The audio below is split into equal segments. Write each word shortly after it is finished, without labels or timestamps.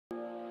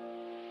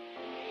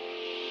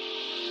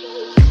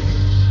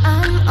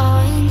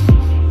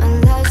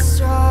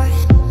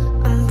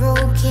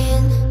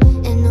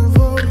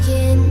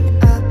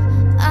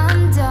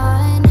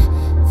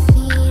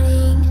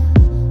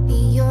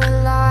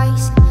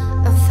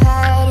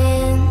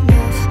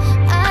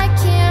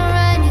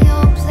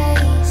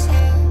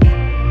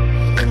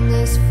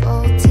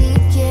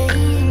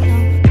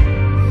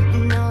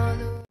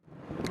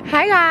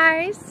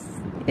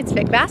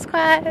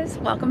Quest.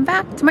 Welcome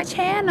back to my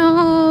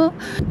channel.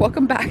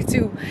 Welcome back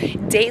to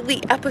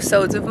daily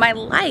episodes of my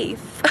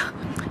life.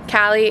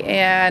 Callie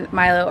and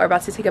Milo are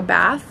about to take a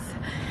bath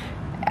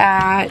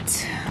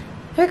at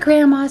their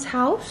grandma's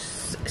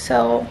house.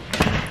 So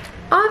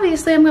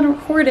obviously I'm gonna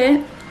record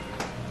it.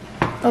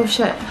 Oh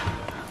shit,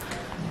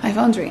 my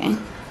phone's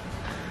ringing.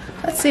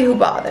 Let's see who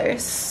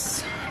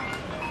bothers.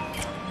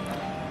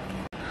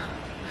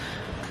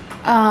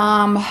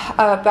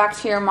 Back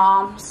to your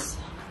mom's,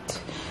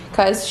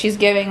 because she's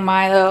giving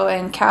Milo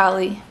and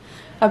Callie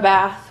a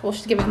bath. Well,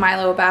 she's giving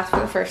Milo a bath for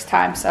the first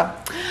time, so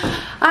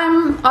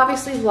I'm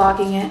obviously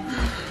vlogging it.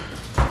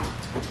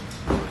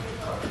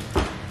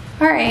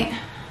 All right,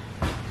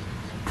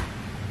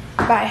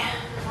 bye.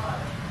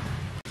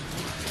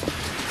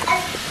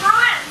 It's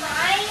hot,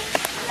 right?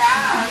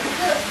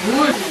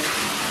 Good.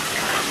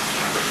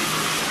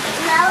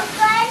 Smells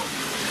good?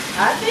 I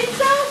think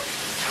so.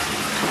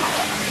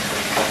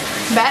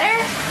 Better?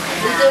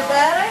 Is it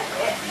better?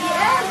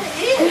 Yes, it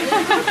is.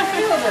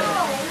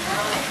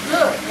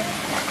 Good.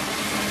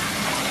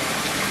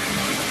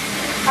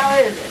 How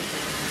is it?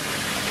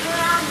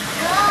 Good.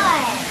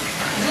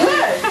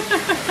 Good.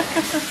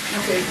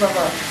 Okay,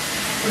 Papa.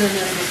 Put it a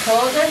little bit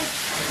colder.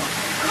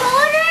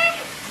 Colder?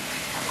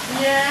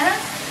 Yeah.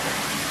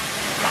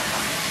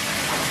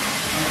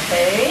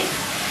 Okay.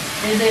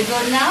 Is it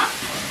good now?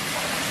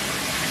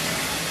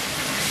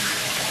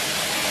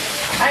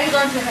 Are you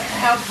going to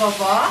help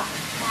Baba?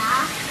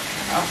 Yeah.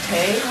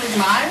 Okay. With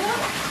Milo?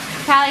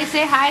 Callie,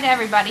 say hi to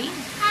everybody.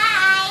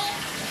 Hi.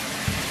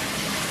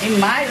 Hey,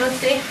 Milo,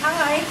 say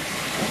hi.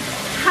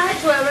 Hi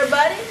to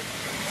everybody.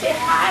 Say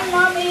hi,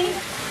 Mommy.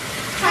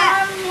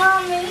 Hi,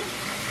 Mommy.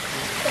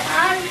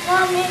 Hi,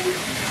 Mommy.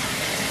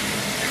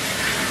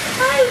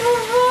 Hi,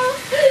 Baba.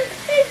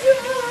 It's your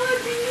Baba.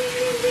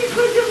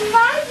 Coisa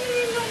mais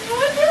linda no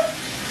mundo.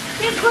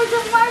 Que coisa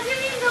mais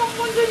linda no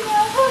mundo,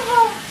 não,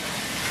 Baba.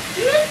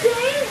 You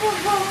think,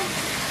 Baba?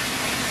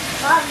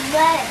 My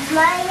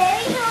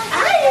baby wants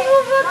Ai,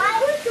 Baba,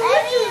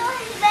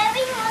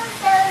 baby wants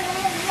to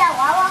live in the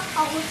Wawa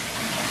house.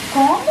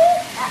 como?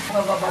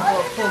 Baba,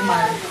 pô,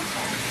 Milo.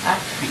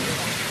 Aqui.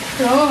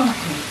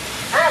 Pronto.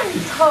 Ai,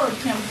 hold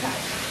him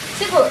tight.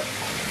 Segura.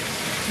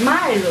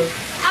 Milo,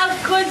 a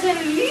coisa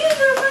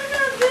linda, vai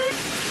ver.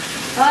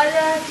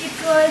 Olha que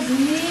coisa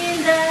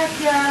linda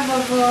que a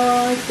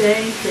vovó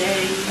tem.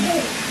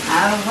 A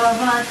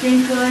vovó tem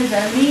coisa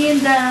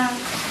linda.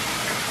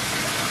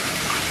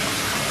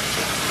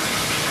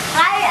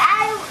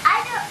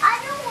 I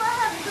don't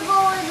want him to go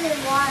in the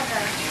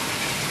water.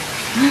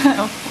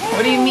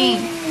 What do you mean?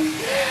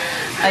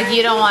 Like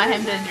you don't want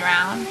him to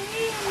drown?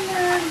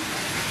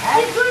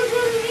 I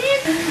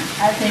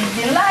think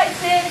he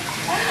likes it.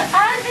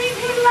 I think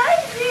he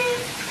likes it.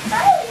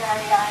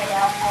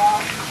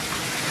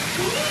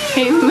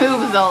 He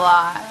moves a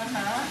lot.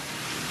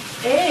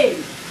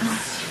 Ei!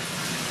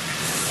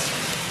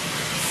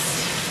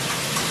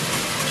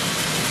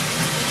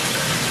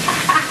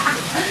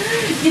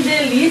 Que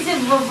delícia,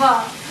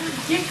 vovó!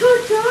 Que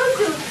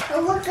gostoso! Oh,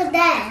 look at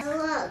that.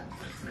 Look.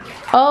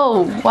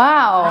 Oh,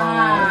 wow.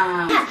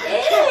 That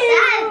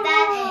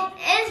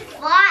is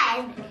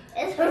fun.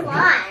 It's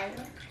fun.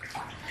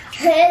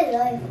 It's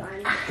really fun.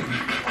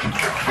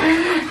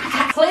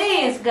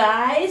 Please,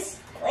 guys,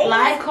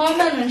 like,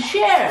 comment, and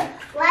share.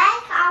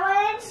 Like, comment,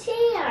 and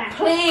share.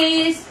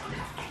 Please.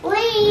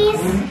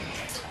 Please.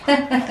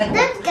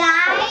 Look,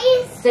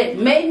 guys. Say,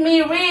 make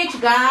me rich,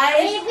 guys.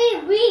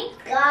 Baby week,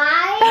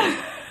 guys.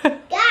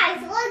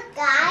 Guys, look,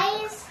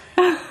 guys.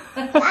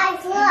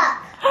 Guys, look.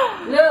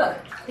 Look,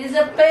 he's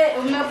a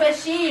o meu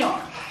peixinho.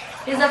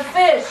 He's a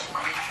fish.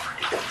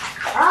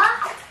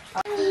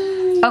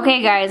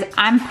 Okay guys,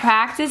 I'm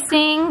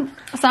practicing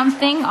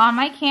something on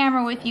my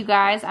camera with you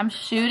guys. I'm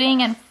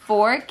shooting in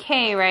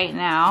 4K right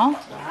now.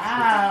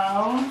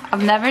 Wow.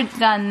 I've never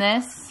done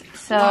this,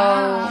 so...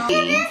 Wow. Look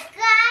at this,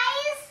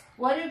 guys.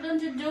 What are you going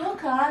to do,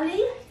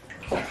 Carly?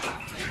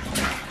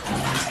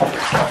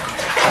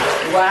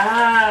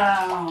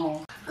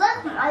 Wow.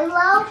 Look,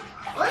 Milo.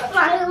 Look,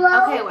 Milo.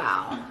 Okay,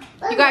 wow.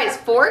 You guys,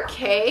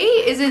 4K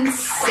is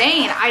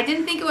insane. I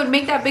didn't think it would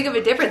make that big of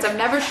a difference. I've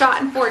never shot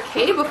in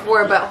 4K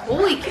before, but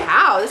holy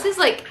cow, this is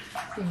like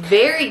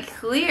very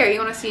clear.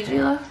 You want to see,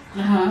 Gila?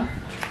 Uh-huh.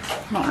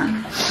 Hold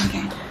on.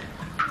 Okay.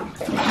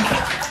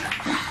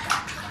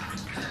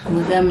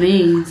 What that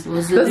means?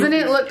 Doesn't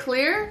it look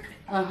clear?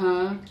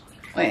 Uh-huh.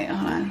 Wait,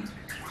 hold on.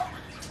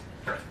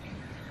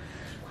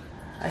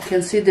 I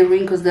can see the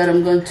wrinkles that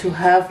I'm going to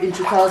have in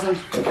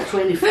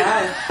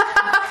 2025.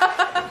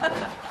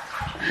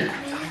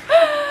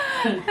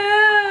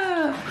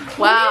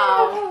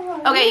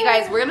 Wow. Okay, you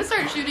guys, we're gonna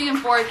start shooting in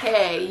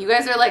 4K. You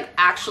guys are like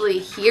actually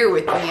here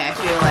with me, I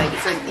feel like.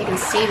 It's like you can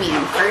see me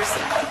in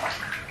person.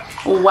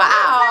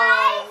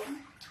 Wow.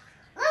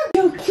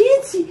 Meu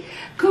kitty,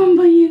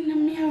 companheiro na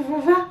minha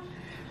vovó.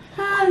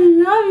 I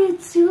love you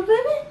too,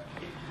 baby.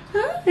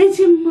 Huh? It's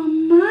your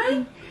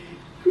mamãe.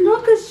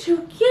 Look at so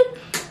cute.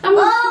 Oh,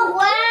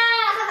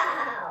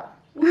 wow.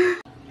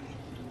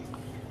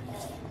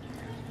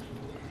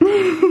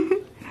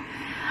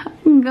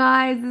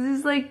 Guys, this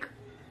is like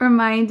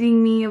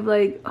reminding me of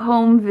like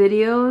home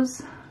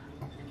videos.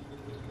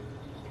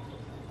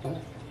 Are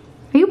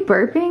you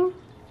burping?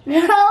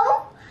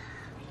 No.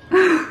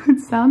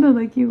 It sounded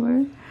like you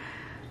were.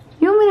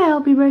 You want me to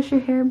help you brush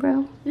your hair,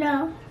 bro?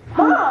 No.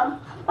 Mom,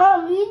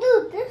 you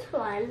do this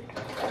one.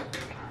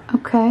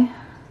 Okay.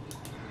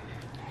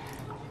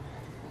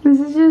 This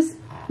is just,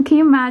 can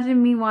you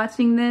imagine me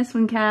watching this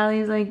when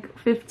Callie's like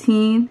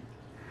 15?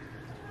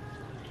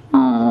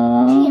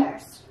 Aww.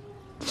 Cheers.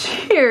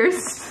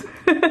 Cheers.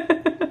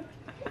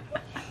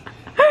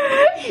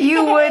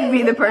 You would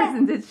be the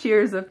person to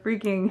cheers a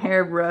freaking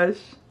hairbrush.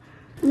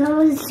 No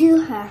one's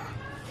to her.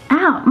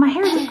 Ow, my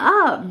hair's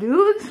up,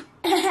 dude.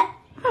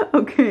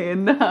 Okay,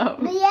 enough.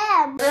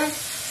 Yeah.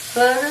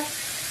 Butter.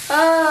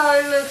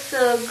 Oh, it looks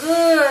so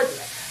good.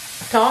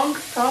 Tongue.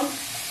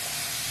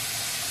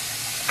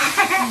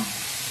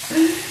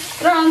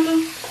 Pronto.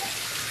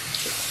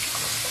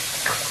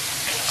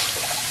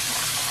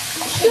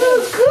 So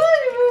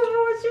good,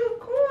 Mama, so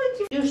good.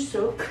 You're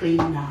so clean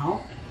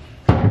now.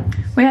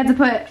 We had to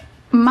put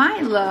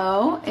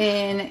Milo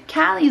in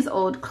Callie's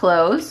old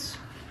clothes.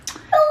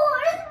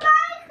 Oh, it's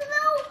my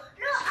clothes.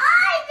 No,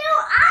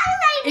 I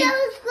like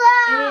those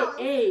clothes.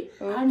 Hey,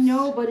 I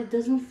know, but it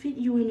doesn't fit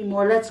you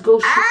anymore. Let's go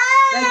choose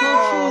a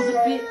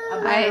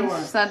better I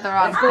one. said the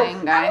wrong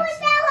thing, guys. I want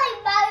that like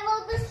Milo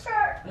the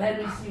shirt. Let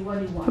me see what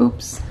he wants.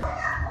 Oops.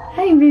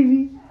 Hi,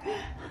 baby.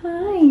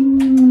 Hi.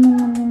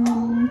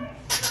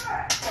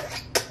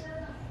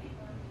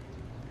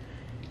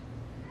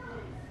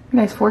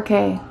 Guys,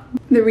 4K.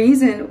 The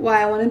reason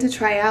why I wanted to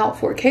try out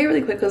 4K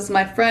really quick was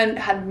my friend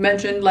had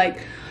mentioned, like,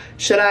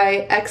 should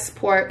I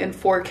export in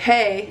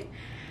 4K?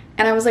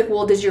 And I was like,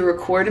 well, did you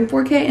record in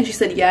 4K? And she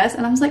said yes.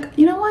 And I was like,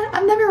 you know what?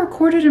 I've never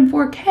recorded in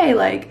 4K.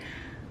 Like,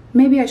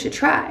 maybe I should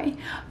try.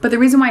 But the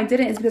reason why I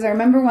didn't is because I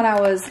remember when I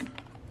was,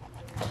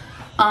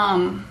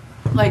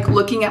 like,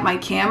 looking at my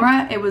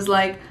camera, it was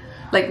like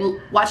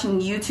watching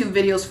YouTube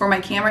videos for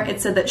my camera.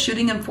 It said that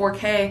shooting in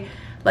 4K,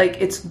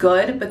 like, it's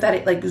good, but that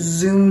it, like,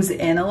 zooms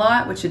in a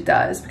lot, which it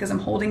does because I'm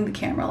holding the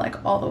camera,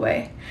 like, all the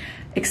way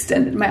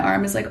extended. My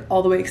arm is, like,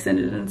 all the way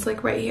extended, and it's,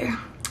 like, right here.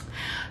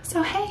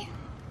 So, hey.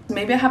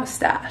 Maybe I have a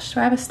stash.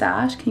 Do I have a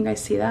stash? Can you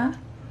guys see that?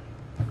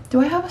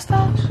 Do I have a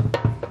stash?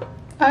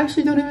 I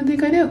actually don't even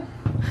think I do.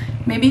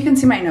 Maybe you can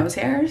see my nose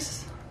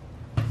hairs.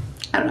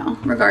 I don't know.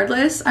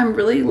 Regardless, I'm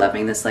really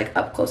loving this like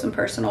up close and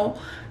personal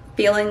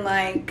feeling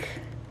like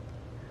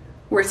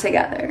we're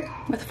together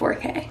with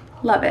 4K.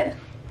 Love it.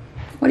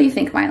 What do you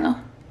think,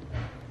 Milo?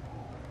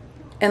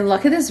 And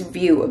look at this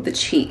view of the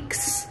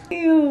cheeks.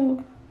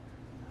 Ew.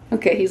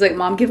 Okay, he's like,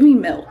 Mom, give me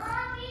milk.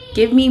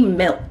 Give me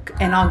milk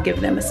and I'll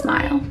give them a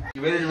smile.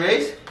 You ready to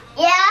race?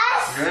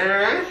 Yes. You ready to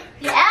race?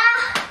 Yeah.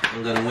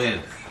 I'm gonna win.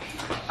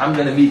 I'm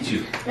gonna beat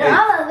you. No,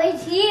 I'm gonna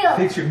wait you.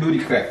 Fix your booty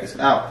crackers.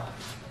 Out.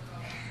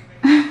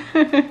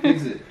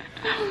 Fix it.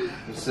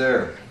 Yes,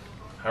 sir.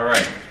 All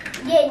right.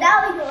 Yeah,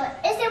 now we do it.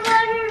 It's the 1,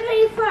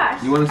 2, 3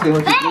 first. You want to say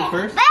 1, 2, 3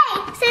 first?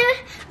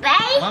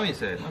 Wait. Mommy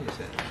said.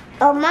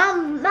 Oh,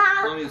 Mom.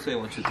 Mommy say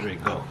 1, 2, 3.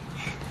 Go.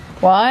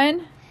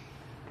 1,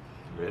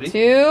 Ready? 2,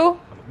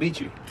 I'm gonna beat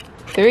you.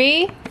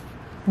 3,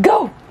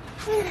 go!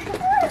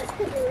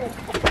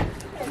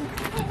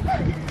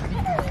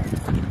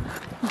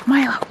 Oh,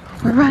 Milo,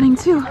 we're running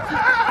too.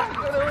 I'm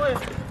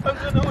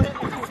gonna win.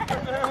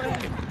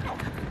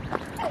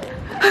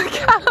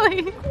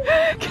 Callie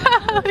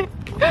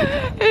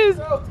is.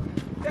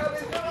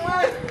 Callie's gonna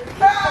win.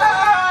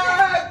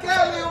 Ah,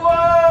 Callie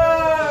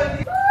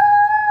won.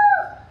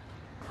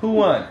 Who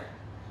won?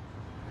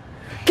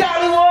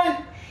 Callie won.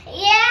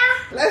 Yeah.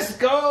 Let's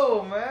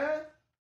go, man.